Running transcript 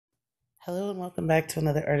Hello and welcome back to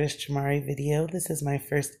another Artist Jamari video. This is my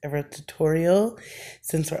first ever tutorial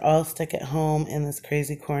since we're all stuck at home in this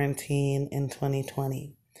crazy quarantine in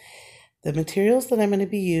 2020. The materials that I'm going to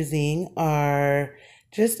be using are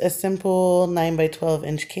just a simple 9 by 12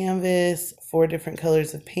 inch canvas, 4 different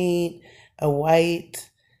colors of paint, a white,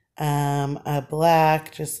 a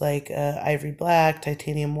black, just like ivory black,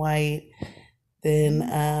 titanium white. Then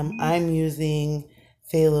I'm using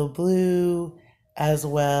phthalo blue, as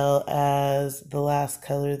well as the last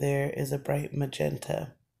color there is a bright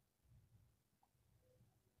magenta.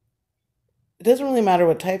 It doesn't really matter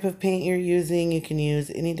what type of paint you're using. You can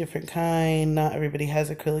use any different kind. Not everybody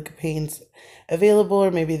has acrylic paints available,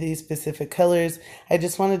 or maybe these specific colors. I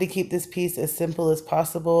just wanted to keep this piece as simple as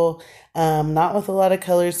possible, not with a lot of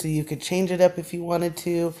colors, so you could change it up if you wanted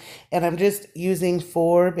to. And I'm just using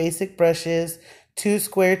 4 basic brushes, 2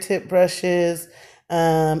 square tip brushes,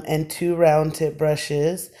 and 2 round tip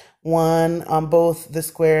brushes. One on both the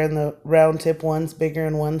square and the round tip. One's bigger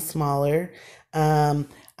and one's smaller. I'm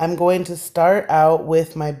going to start out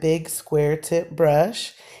with my big square tip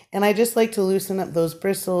brush, and I just like to loosen up those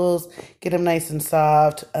bristles, get them nice and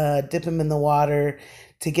soft, dip them in the water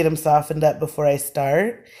to get them softened up before I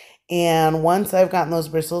start. And once I've gotten those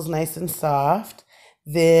bristles nice and soft,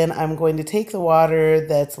 then I'm going to take the water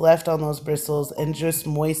that's left on those bristles and just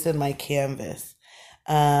moisten my canvas.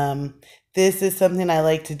 This is something I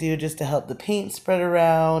like to do just to help the paint spread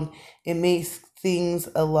around. It makes things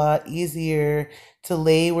a lot easier to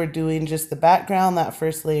lay. We're doing just the background, that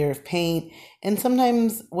first layer of paint, and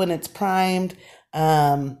sometimes when it's primed,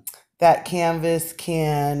 that canvas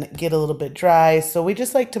can get a little bit dry, so we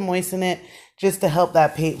just like to moisten it just to help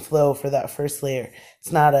that paint flow for that first layer.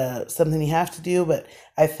 It's not something you have to do, but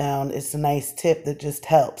I found it's a nice tip that just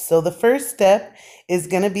helps. So the first step is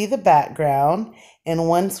going to be the background, and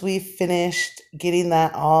once we've finished getting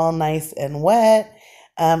that all nice and wet,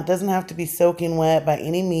 it doesn't have to be soaking wet by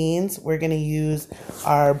any means. We're going to use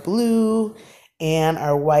our blue and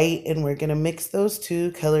our white, and we're going to mix those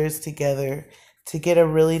 2 colors together to get a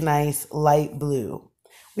really nice light blue.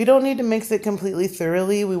 We don't need to mix it completely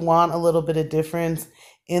thoroughly. We want a little bit of difference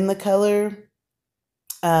in the color,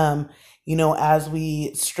 as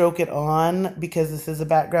we stroke it on. Because this is a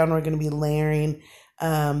background, we're going to be layering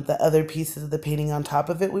the other pieces of the painting on top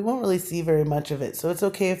of it. We won't really see very much of it, so it's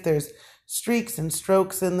okay if there's streaks and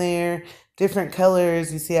strokes in there, different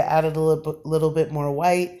colors. You see I added a little bit more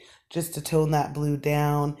white just to tone that blue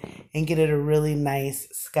down and get it a really nice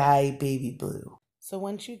sky baby blue. So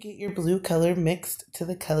once you get your blue color mixed to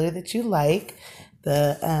the color that you like,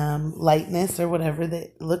 the lightness or whatever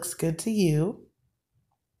that looks good to you,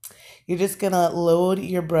 you're just going to load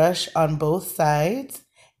your brush on both sides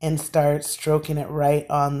and start stroking it right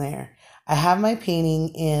on there. I have my painting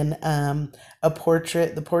in the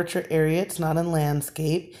portrait area. It's not in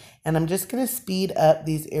landscape. And I'm just going to speed up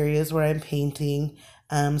these areas where I'm painting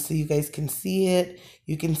so you guys can see it.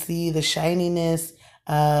 You can see the shininess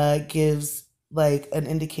gives like an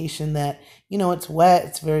indication that, it's wet,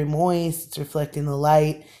 it's very moist, it's reflecting the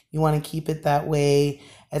light. You want to keep it that way.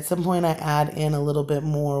 At some point I add in a little bit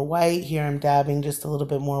more white. Here I'm dabbing just a little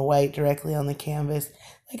bit more white directly on the canvas.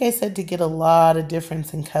 Like I said, to get a lot of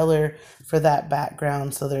difference in color for that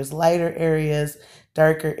background. So there's lighter areas,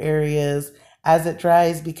 darker areas. As it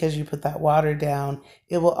dries, because you put that water down,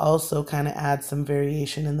 it will also kind of add some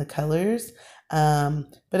variation in the colors.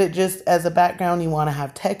 But it just, as a background, you want to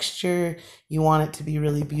have texture. You want it to be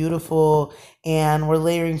really beautiful. And we're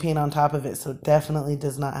layering paint on top of it, so it definitely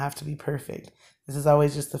does not have to be perfect. This is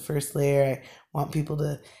always just the first layer. I want people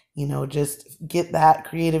to, just get that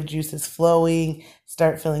creative juices flowing,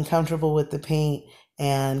 start feeling comfortable with the paint,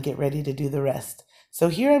 and get ready to do the rest. So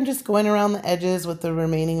here I'm just going around the edges with the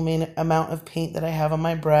remaining amount of paint that I have on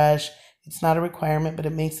my brush. It's not a requirement, but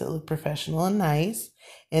it makes it look professional and nice,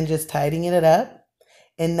 and just tidying it up.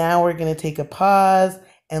 And now we're going to take a pause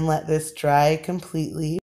and let this dry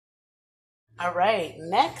completely. All right,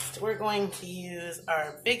 next we're going to use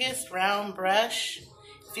our biggest round brush.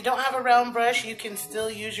 If you don't have a round brush, you can still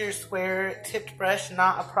use your square tipped brush,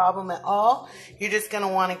 not a problem at all. You're just going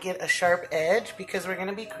to want to get a sharp edge because we're going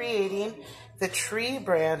to be creating the tree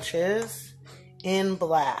branches in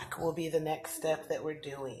black will be the next step that we're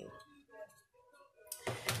doing.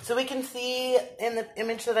 So we can see in the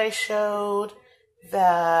image that I showed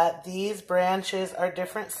that these branches are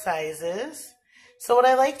different sizes. So what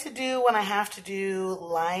I like to do when I have to do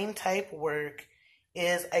line type work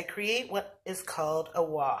is I create what is called a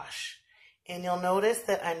wash. And you'll notice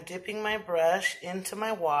that I'm dipping my brush into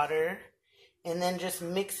my water and then just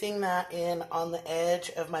mixing that in on the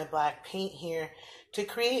edge of my black paint here to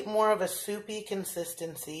create more of a soupy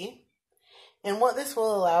consistency. And what this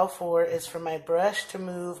will allow for is for my brush to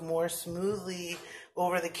move more smoothly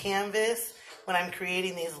over the canvas when I'm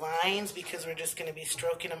creating these lines, because we're just going to be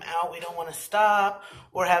stroking them out. We don't want to stop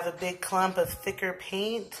or have a big clump of thicker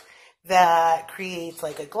paint that creates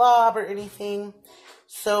like a glob or anything.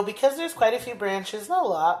 So because there's quite a few branches, not a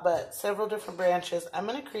lot, but several different branches, I'm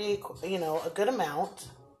going to create, you know, a good amount.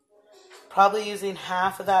 Probably using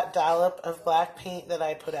half of that dollop of black paint that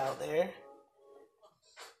I put out there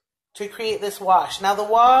to create this wash. Now the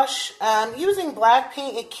wash, using black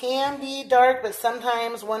paint, it can be dark, but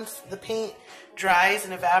sometimes once the paint dries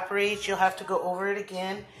and evaporates, you'll have to go over it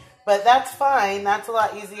again. But that's fine. That's a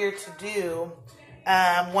lot easier to do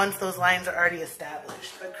once those lines are already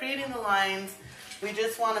established. But creating the lines, we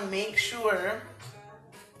just want to make sure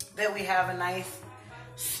that we have a nice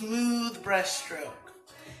smooth brush stroke.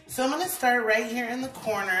 So I'm going to start right here in the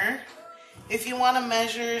corner. If you want to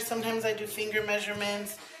measure, sometimes I do finger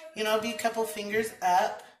measurements. You know, it'll be a couple fingers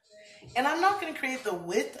up. And I'm not going to create the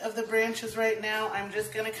width of the branches right now. I'm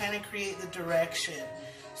just going to kind of create the direction.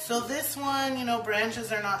 So this one, you know,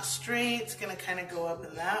 branches are not straight. It's going to kind of go up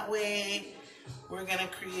in that way. We're going to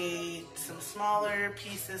create some smaller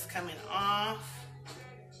pieces coming off.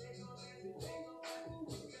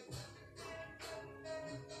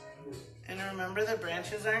 And remember, the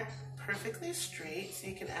branches aren't perfectly straight, so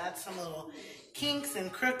you can add some little kinks and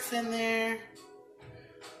crooks in there.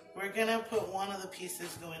 We're gonna put one of the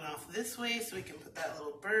pieces going off this way so we can put that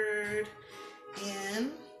little bird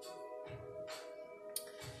in.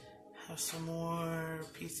 Have some more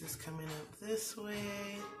pieces coming up this way.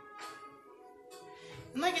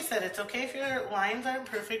 And like I said, it's okay if your lines aren't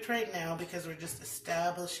perfect right now because we're just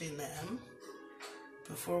establishing them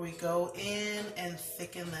before we go in and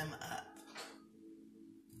thicken them up.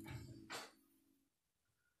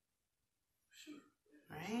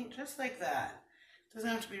 Right, just like that. Doesn't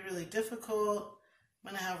have to be really difficult.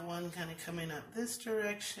 I'm gonna have one kind of coming up this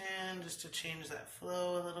direction just to change that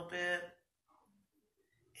flow a little bit.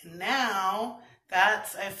 And now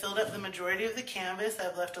I've filled up the majority of the canvas.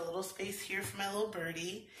 I've left a little space here for my little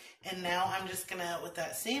birdie. And now I'm just gonna, with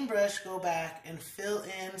that same brush, go back and fill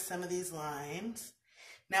in some of these lines.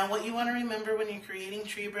 Now what you wanna remember when you're creating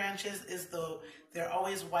tree branches is though they're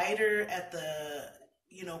always wider at the,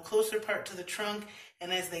 you know, closer part to the trunk,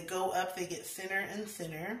 and as they go up, they get thinner and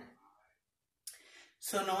thinner.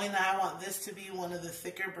 So knowing that I want this to be one of the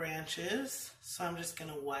thicker branches, so I'm just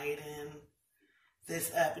gonna widen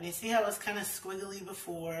this up. And you see how it was kind of squiggly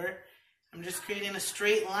before? I'm just creating a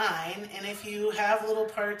straight line, and if you have little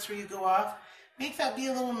parts where you go off, make that be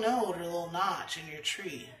a little node or a little notch in your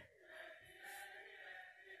tree.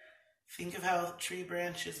 Think of how tree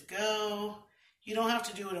branches go. You don't have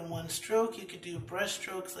to do it in one stroke. You could do brush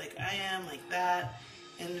strokes like I am, like that,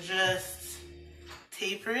 and just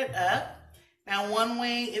taper it up. Now, one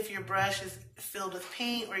way, if your brush is filled with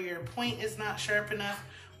paint or your point is not sharp enough,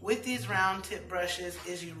 with these round tip brushes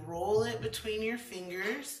is you roll it between your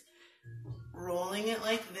fingers, rolling it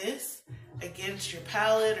like this against your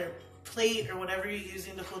palette or plate or whatever you're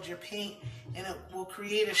using to hold your paint, and it will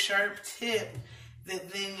create a sharp tip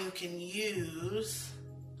that then you can use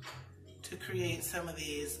to create some of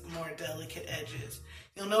these more delicate edges.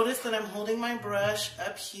 You'll notice that I'm holding my brush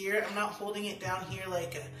up here. I'm not holding it down here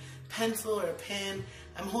like a pencil or a pen.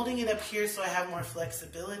 I'm holding it up here so I have more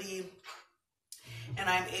flexibility and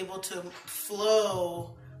I'm able to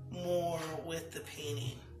flow more with the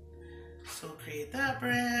painting. So we'll create that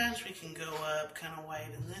branch. We can go up, kind of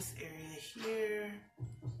widen this area here.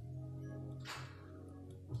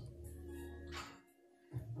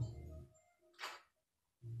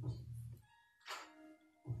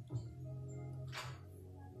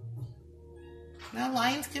 Now,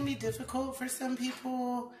 lines can be difficult for some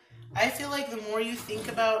people. I feel like the more you think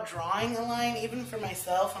about drawing a line, even for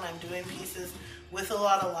myself when I'm doing pieces with a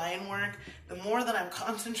lot of line work, the more that I'm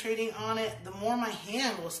concentrating on it, the more my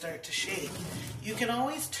hand will start to shake. You can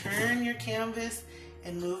always turn your canvas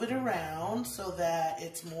and move it around so that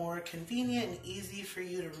it's more convenient and easy for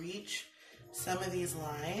you to reach some of these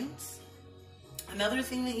lines. Another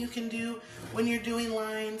thing that you can do when you're doing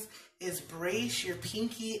lines is brace your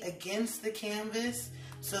pinky against the canvas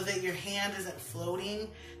so that your hand isn't floating.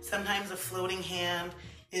 Sometimes a floating hand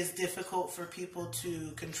is difficult for people to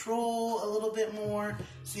control a little bit more,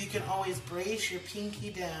 so you can always brace your pinky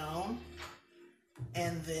down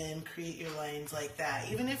and then create your lines like that.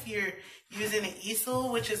 Even if you're using an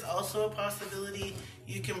easel, which is also a possibility,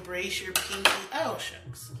 you can brace your pinky, oh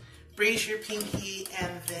shucks, brace your pinky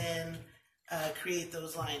and then create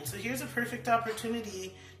those lines. So here's a perfect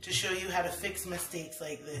opportunity to show you how to fix mistakes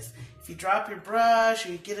like this. If you drop your brush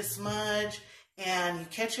or you get a smudge and you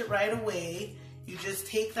catch it right away. You just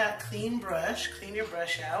take that clean brush, clean your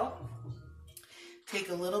brush out, take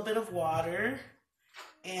a little bit of water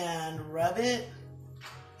and rub it,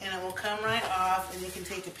 and it will come right off. And you can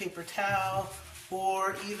take a paper towel,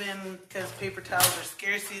 or even, because paper towels are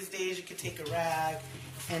scarce these days, you could take a rag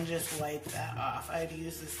and just wipe that off. I had to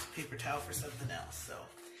use this paper towel for something else, so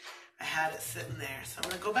I had it sitting there. So I'm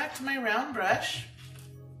gonna go back to my round brush,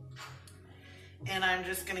 and I'm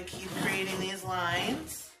just gonna keep creating these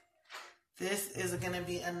lines. This is gonna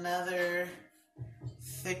be another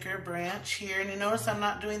thicker branch here. And you notice I'm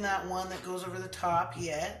not doing that one that goes over the top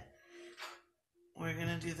yet. We're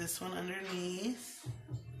gonna do this one underneath.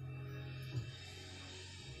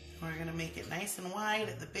 We're gonna make it nice and wide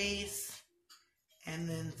at the base and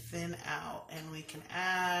then thin out. And we can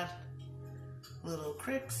add little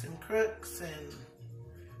cricks and crooks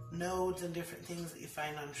and nodes and different things that you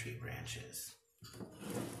find on tree branches.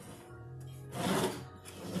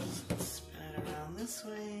 Spin it around this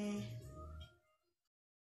way.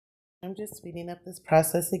 I'm just speeding up this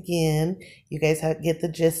process again. You guys get the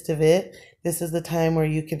gist of it. This is the time where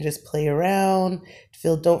you can just play around.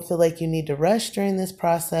 Don't feel like you need to rush during this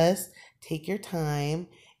process. Take your time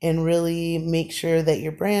and really make sure that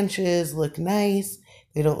your branches look nice.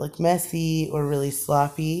 They don't look messy or really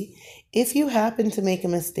sloppy. If you happen to make a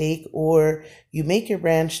mistake, or you make your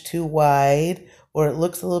branch too wide, or it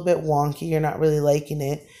looks a little bit wonky, you're not really liking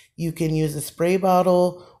it, you can use a spray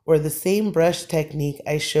bottle or the same brush technique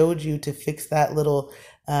I showed you to fix that little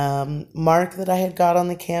mark that I had got on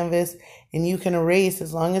the canvas. And you can erase,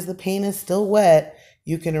 as long as the paint is still wet,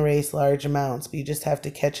 you can erase large amounts, but you just have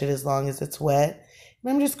to catch it as long as it's wet.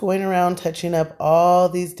 And I'm just going around touching up all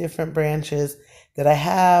these different branches that I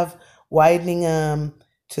have, widening them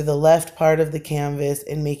to the left part of the canvas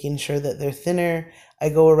and making sure that they're thinner. I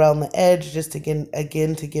go around the edge just again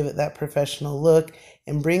to give it that professional look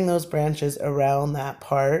and bring those branches around that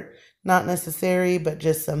part. Not necessary, but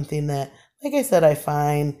just something that, like I said, I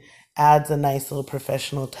find adds a nice little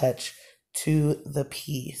professional touch to the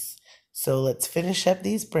piece. So let's finish up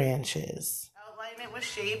these branches. Outline it with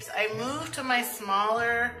shapes. I moved to my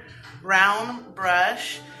smaller round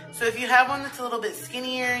brush. So if you have one that's a little bit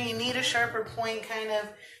skinnier, you need a sharper point kind of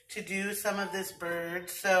to do some of this bird.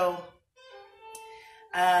 So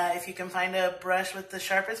if you can find a brush with the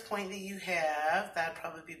sharpest point that you have, that'd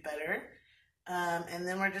probably be better. And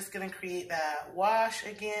then we're just gonna create that wash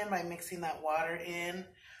again by mixing that water in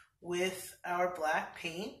with our black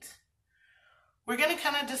paint. We're gonna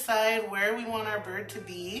kind of decide where we want our bird to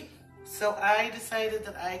be. So I decided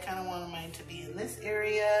that I kind of wanted mine to be in this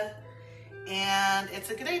area. And it's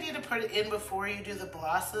a good idea to put it in before you do the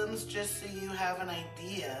blossoms, just so you have an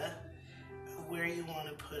idea of where you want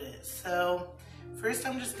to put it. So first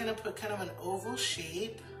I'm just going to put kind of an oval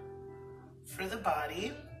shape for the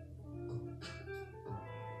body.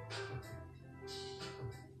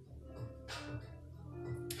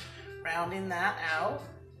 Rounding that out.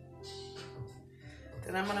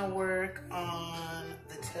 Then I'm going to work on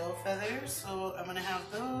the tail feathers. So I'm going to have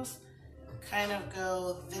those kind of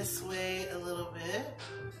go this way a little bit,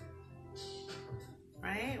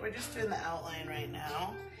 right? We're just doing the outline right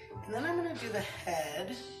now. And then I'm gonna do the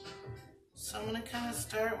head. So I'm gonna kind of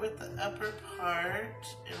start with the upper part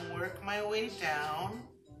and work my way down,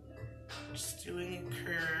 just doing a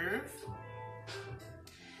curve.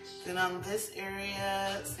 Then on this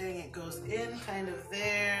area, saying it goes in kind of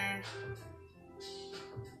there.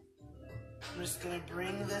 I'm just gonna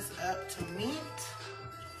bring this up to meet.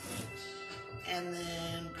 And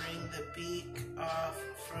then bring the beak off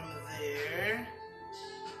from there.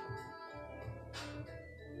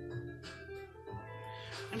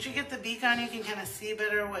 Once you get the beak on, you can kind of see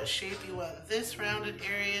better what shape you want this rounded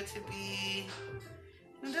area to be.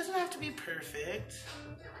 It doesn't have to be perfect.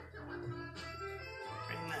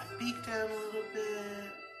 Bring that beak down a little bit.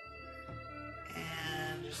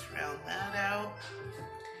 And just round that out.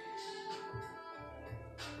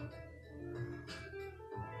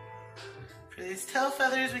 For these tail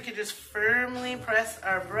feathers, we could just firmly press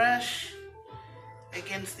our brush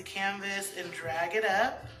against the canvas and drag it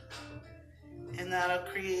up. And that'll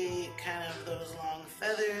create kind of those long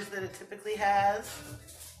feathers that it typically has.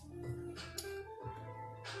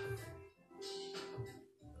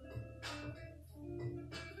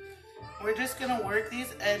 We're just gonna work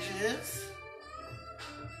these edges,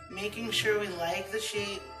 making sure we like the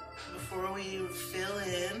shape before we fill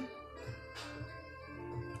in.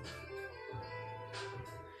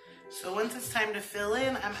 So once it's time to fill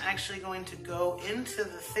in, I'm actually going to go into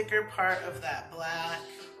the thicker part of that black,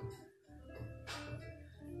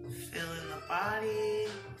 fill in the body,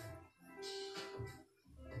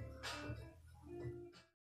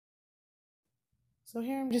 So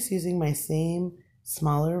here I'm just using my same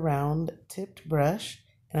smaller round tipped brush,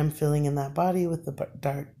 and I'm filling in that body with the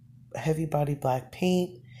dark heavy body black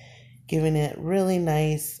paint, giving it really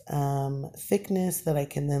nice thickness that I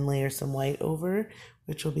can then layer some white over,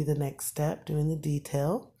 which will be the next step, doing the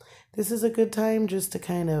detail. This is a good time just to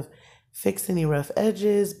kind of fix any rough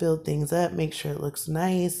edges, build things up, make sure it looks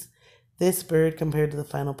nice. This bird compared to the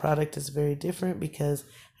final product is very different because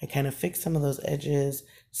I kind of fix some of those edges,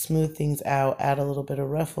 smooth things out, add a little bit of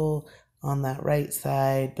ruffle on that right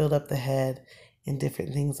side, build up the head, and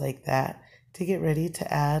different things like that to get ready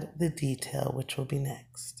to add the detail, which will be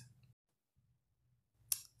next.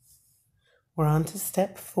 We're on to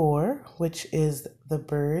step 4, which is the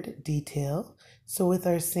bird detail. So with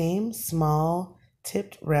our same small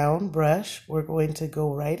tipped round brush, we're going to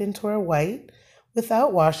go right into our white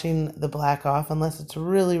without washing the black off unless it's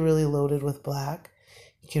really, really loaded with black.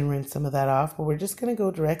 You can rinse some of that off, but we're just going to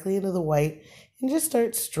go directly into the white and just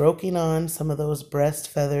start stroking on some of those breast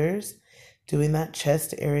feathers, doing that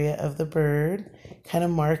chest area of the bird, kind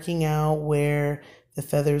of marking out where the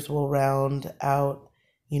feathers will round out,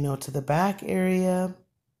 to the back area.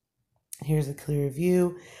 Here's a clear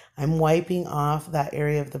view. I'm wiping off that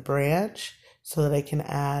area of the branch so that I can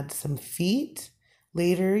add some feet.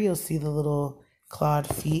 Later, you'll see the little clawed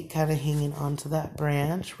feet kind of hanging onto that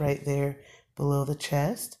branch right there below the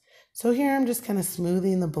chest. So here I'm just kind of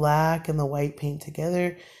smoothing the black and the white paint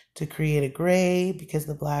together to create a gray because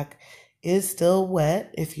the black is still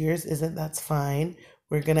wet. If yours isn't, that's fine.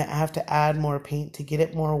 We're going to have to add more paint to get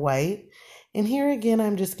it more white. And here again,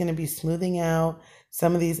 I'm just going to be smoothing out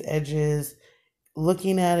some of these edges,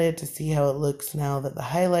 looking at it to see how it looks now that the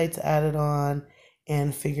highlights added on,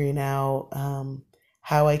 and figuring out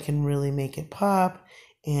how I can really make it pop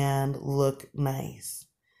and look nice.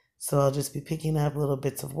 So I'll just be picking up little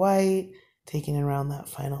bits of white, taking it around that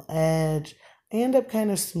final edge. I end up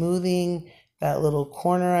kind of smoothing that little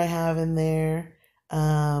corner I have in there,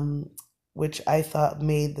 which I thought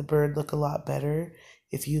made the bird look a lot better.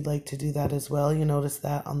 If you'd like to do that as well, you notice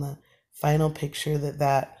that on the final picture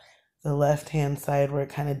that the left-hand side where it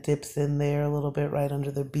kind of dips in there a little bit right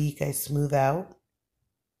under the beak, I smooth out.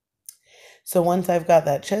 So once I've got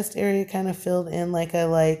that chest area kind of filled in like I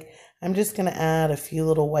like, I'm just going to add a few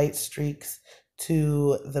little white streaks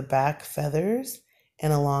to the back feathers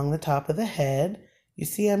and along the top of the head. You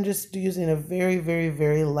see I'm just using a very, very,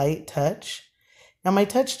 very light touch. Now my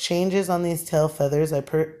touch changes on these tail feathers. I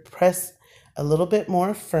press a little bit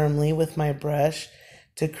more firmly with my brush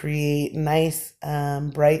to create nice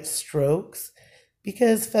bright strokes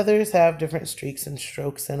because feathers have different streaks and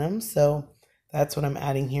strokes in them. So that's what I'm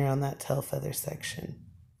adding here on that tail feather section.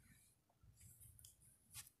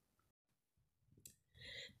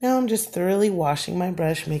 Now I'm just thoroughly washing my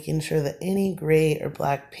brush, making sure that any gray or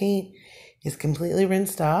black paint is completely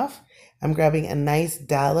rinsed off. I'm grabbing a nice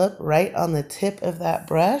dollop right on the tip of that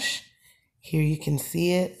brush. Here you can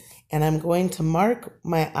see it. And I'm going to mark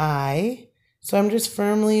my eye. So I'm just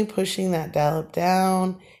firmly pushing that dollop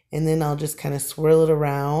down, and then I'll just kind of swirl it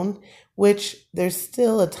around, which there's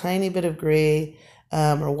still a tiny bit of gray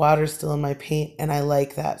or water still in my paint, and I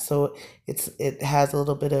like that. So it has a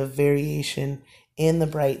little bit of variation in the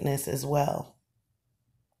brightness as well.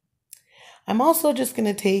 I'm also just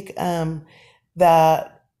going to take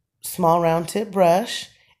that small round tip brush,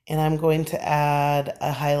 and I'm going to add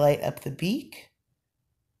a highlight up the beak,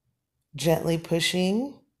 gently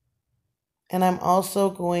pushing. And I'm also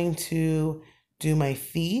going to do my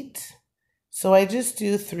feet. So I just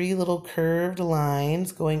do 3 little curved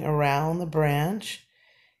lines going around the branch.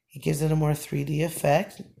 It gives it a more 3D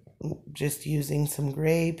effect, just using some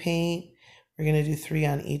gray paint. We're going to do 3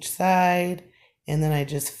 on each side, and then I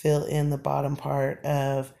just fill in the bottom part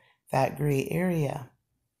of that gray area.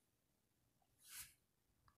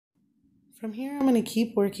 From here, I'm going to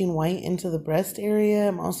keep working white into the breast area.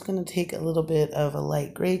 I'm also going to take a little bit of a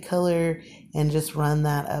light gray color and just run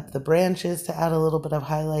that up the branches to add a little bit of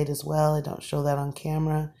highlight as well. I don't show that on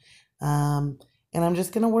camera. And I'm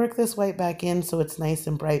just going to work this white back in so it's nice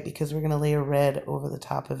and bright because we're going to layer red over the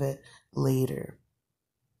top of it later.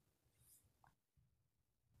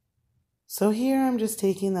 So here I'm just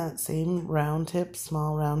taking that same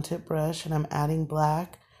small round tip brush, and I'm adding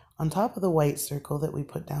black on top of the white circle that we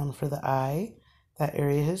put down for the eye. That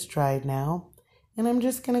area has dried now. And I'm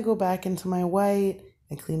just going to go back into my white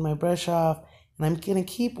and clean my brush off. And I'm going to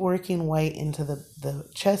keep working white into the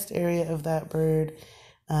chest area of that bird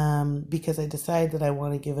because I decided that I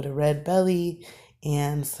want to give it a red belly.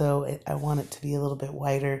 And so I want it to be a little bit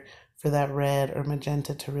whiter for that red or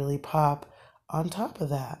magenta to really pop on top of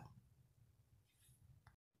that.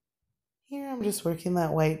 Here I'm just working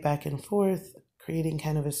that white back and forth, creating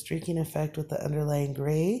kind of a streaking effect with the underlying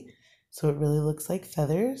gray, so it really looks like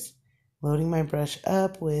feathers. Loading my brush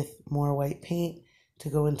up with more white paint to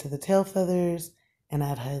go into the tail feathers and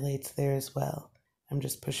add highlights there as well. I'm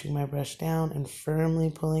just pushing my brush down and firmly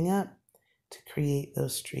pulling up to create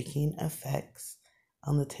those streaking effects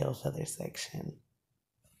on the tail feather section.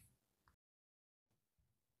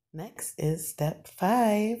 Next is step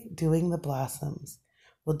 5, doing the blossoms.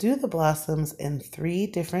 We'll do the blossoms in 3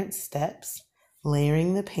 different steps,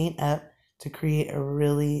 layering the paint up to create a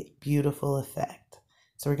really beautiful effect.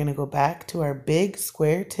 So we're going to go back to our big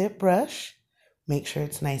square tip brush, make sure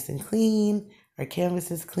it's nice and clean, our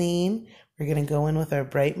canvas is clean. We're going to go in with our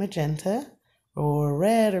bright magenta or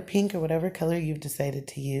red or pink or whatever color you've decided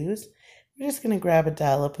to use. We're just going to grab a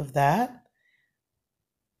dollop of that.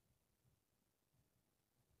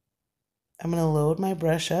 I'm going to load my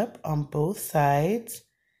brush up on both sides,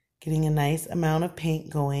 getting a nice amount of paint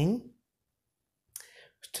going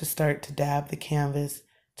to start to dab the canvas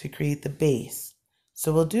to create the base.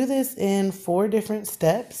 So we'll do this in 4 different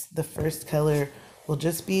steps. The first color will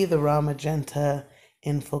just be the raw magenta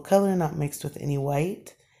in full color, not mixed with any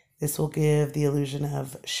white. This will give the illusion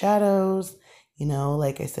of shadows. You know,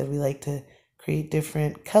 like I said, we like to create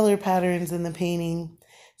different color patterns in the painting.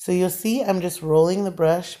 So you'll see I'm just rolling the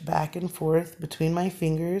brush back and forth between my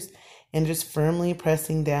fingers and just firmly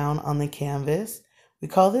pressing down on the canvas. We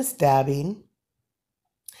call this dabbing.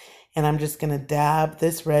 And I'm just going to dab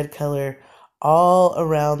this red color all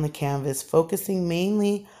around the canvas, focusing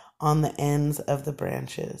mainly on the ends of the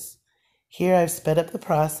branches. Here I've sped up the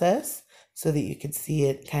process so that you could see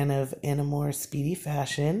it kind of in a more speedy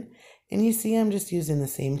fashion. And you see I'm just using the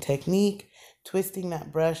same technique, twisting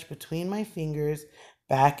that brush between my fingers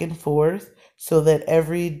back and forth so that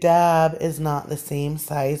every dab is not the same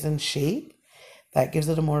size and shape. That gives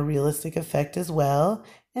it a more realistic effect as well,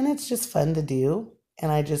 and it's just fun to do.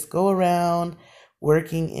 And I just go around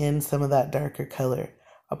working in some of that darker color.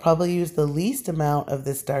 I'll probably use the least amount of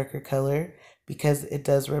this darker color because it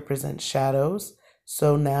does represent shadows.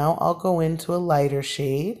 So now I'll go into a lighter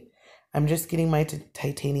shade. I'm just getting my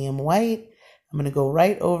titanium white. I'm going to go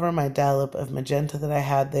right over my dollop of magenta that I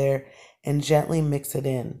had there and gently mix it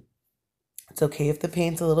in. It's okay if the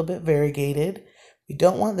paint's a little bit variegated. We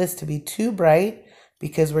don't want this to be too bright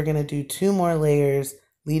because we're going to do 2 more layers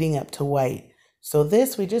leading up to white. So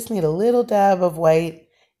this, we just need a little dab of white,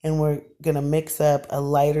 and we're going to mix up a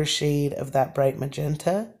lighter shade of that bright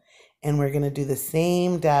magenta. And we're going to do the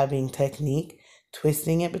same dabbing technique,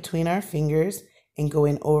 twisting it between our fingers and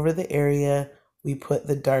going over the area we put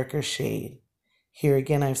the darker shade. Here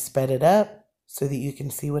again, I've sped it up so that you can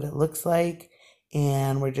see what it looks like.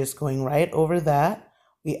 And we're just going right over that.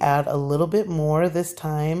 We add a little bit more this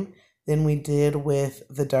time than we did with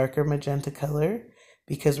the darker magenta color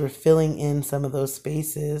because we're filling in some of those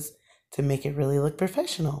spaces to make it really look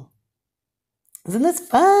professional. Isn't this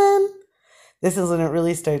fun? This is when it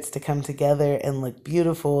really starts to come together and look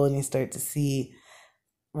beautiful and you start to see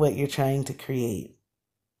what you're trying to create.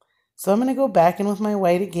 So I'm going to go back in with my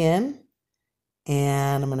white again,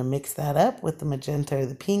 and I'm going to mix that up with the magenta or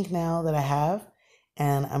the pink now that I have,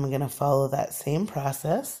 and I'm going to follow that same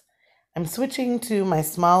process. I'm switching to my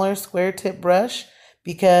smaller square tip brush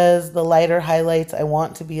because the lighter highlights I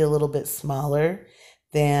want to be a little bit smaller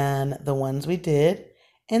than the ones we did.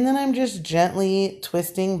 And then I'm just gently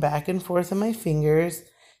twisting back and forth in my fingers,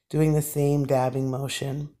 doing the same dabbing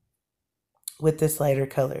motion with this lighter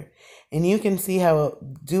color. And you can see how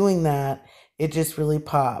doing that, it just really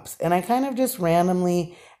pops. And I kind of just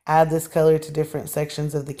randomly add this color to different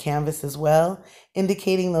sections of the canvas as well,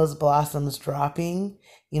 indicating those blossoms dropping.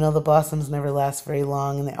 You know, the blossoms never last very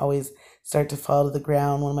long and they always start to fall to the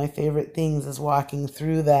ground. One of my favorite things is walking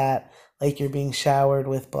through that like you're being showered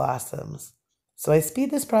with blossoms. So I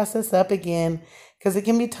speed this process up again because it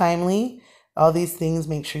can be timely. All these things,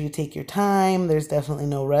 make sure you take your time. There's definitely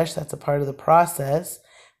no rush. That's a part of the process.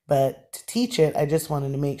 But to teach it, I just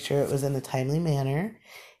wanted to make sure it was in a timely manner.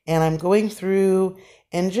 And I'm going through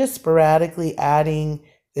and just sporadically adding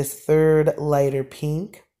this third lighter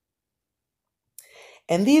pink.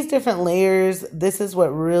 And these different layers, this is what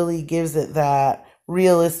really gives it that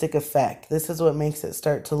realistic effect. This is what makes it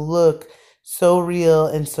start to look so real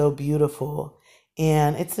and so beautiful.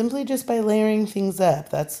 And it's simply just by layering things up.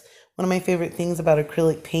 That's one of my favorite things about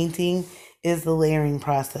acrylic painting is the layering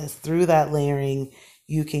process. Through that layering,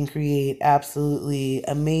 you can create absolutely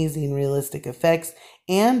amazing realistic effects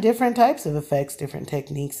and different types of effects, different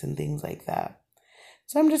techniques and things like that.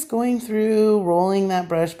 So I'm just going through, rolling that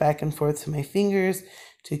brush back and forth to my fingers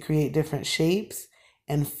to create different shapes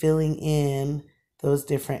and filling in those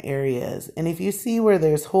different areas. And if you see where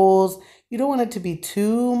there's holes, you don't want it to be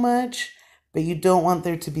too much, but you don't want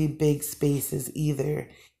there to be big spaces either.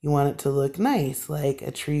 You want it to look nice, like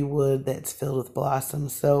a tree would that's filled with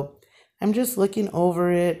blossoms. So I'm just looking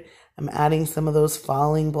over it. I'm adding some of those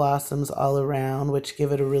falling blossoms all around, which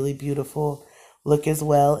give it a really beautiful look as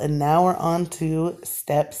well. And now we're on to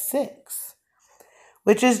step 6,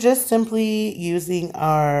 which is just simply using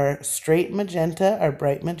our straight magenta, our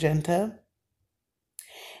bright magenta,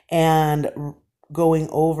 and going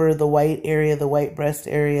over the white area, the white breast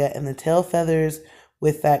area, and the tail feathers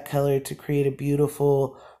with that color to create a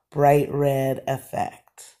beautiful bright red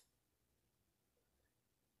effect.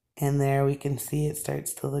 And there we can see it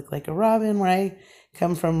starts to look like a robin. Where I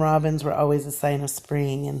come from, robins were always a sign of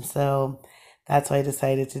spring. And so that's why I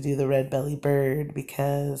decided to do the red belly bird,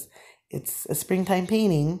 because it's a springtime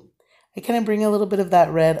painting. I kind of bring a little bit of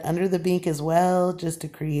that red under the beak as well, just to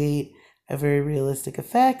create a very realistic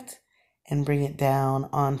effect, and bring it down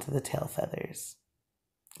onto the tail feathers.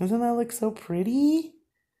 Doesn't that look so pretty?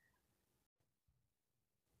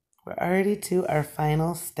 We're already to our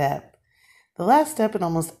final step. The last step in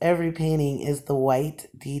almost every painting is the white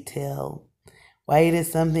detail. White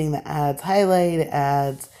is something that adds highlight, it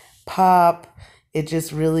adds pop. It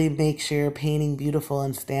just really makes your painting beautiful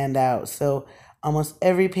and stand out. So almost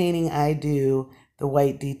every painting I do, the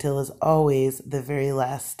white detail is always the very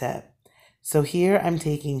last step. So here I'm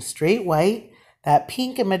taking straight white. That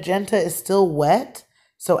pink and magenta is still wet.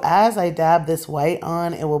 So as I dab this white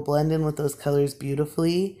on, it will blend in with those colors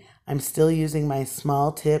beautifully. I'm still using my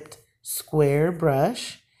small tipped square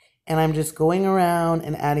brush, and I'm just going around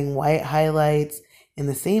and adding white highlights in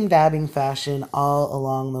the same dabbing fashion all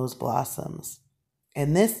along those blossoms.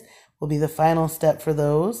 And this will be the final step for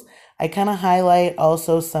those. I kind of highlight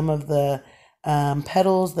also some of the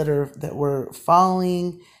petals that were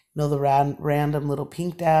falling, the random little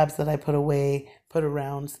pink dabs that I put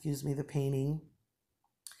around the painting.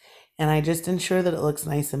 And I just ensure that it looks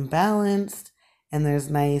nice and balanced, and there's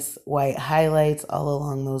nice white highlights all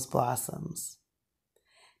along those blossoms.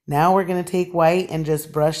 Now we're going to take white and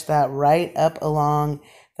just brush that right up along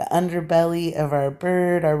the underbelly of our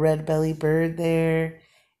bird, our red belly bird there,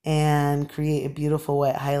 and create a beautiful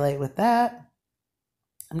white highlight with that.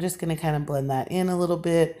 I'm just going to kind of blend that in a little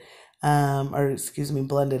bit,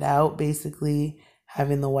 blend it out basically,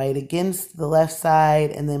 having the white against the left side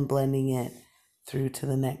and then blending it through to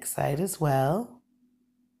the next side as well.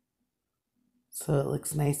 So it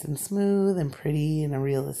looks nice and smooth and pretty and a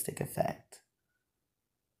realistic effect.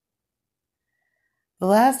 The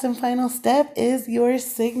last and final step is your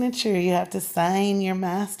signature. You have to sign your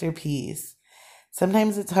masterpiece.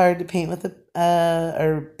 Sometimes it's hard to paint with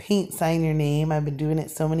sign your name. I've been doing it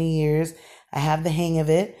so many years. I have the hang of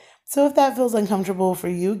it. So if that feels uncomfortable for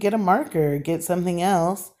you, get a marker, get something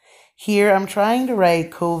else. Here I'm trying to write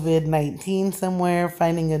COVID-19 somewhere,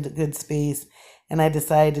 finding a good space. And I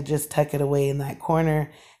decided to just tuck it away in that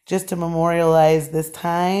corner just to memorialize this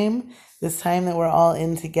time that we're all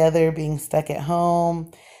in together, being stuck at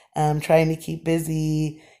home, trying to keep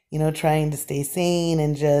busy, trying to stay sane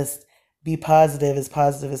and just be positive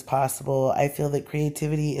as possible. I feel that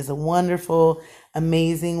creativity is a wonderful,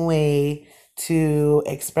 amazing way to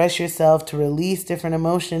express yourself, to release different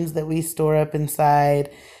emotions that we store up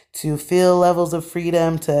inside, to feel levels of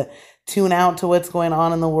freedom, to tune out to what's going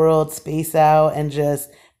on in the world, space out, and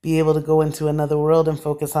just be able to go into another world and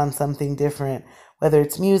focus on something different. Whether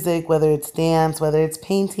it's music, whether it's dance, whether it's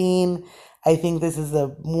painting, I think this is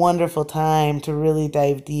a wonderful time to really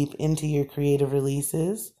dive deep into your creative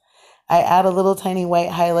releases. I add a little tiny white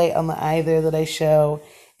highlight on the eye there that I show,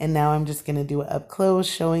 and now I'm just going to do it up close,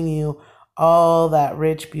 showing you all that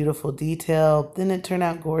rich, beautiful detail. Didn't it turn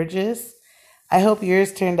out gorgeous? I hope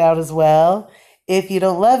yours turned out as well. If you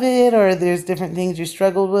don't love it or there's different things you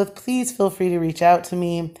struggled with, please feel free to reach out to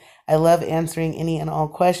me. I love answering any and all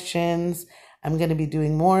questions. I'm going to be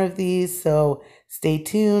doing more of these, so stay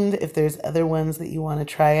tuned if there's other ones that you want to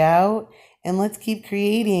try out. And let's keep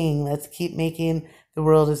creating. Let's keep making the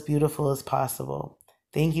world as beautiful as possible.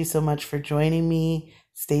 Thank you so much for joining me.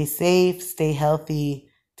 Stay safe, stay healthy,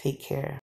 take care.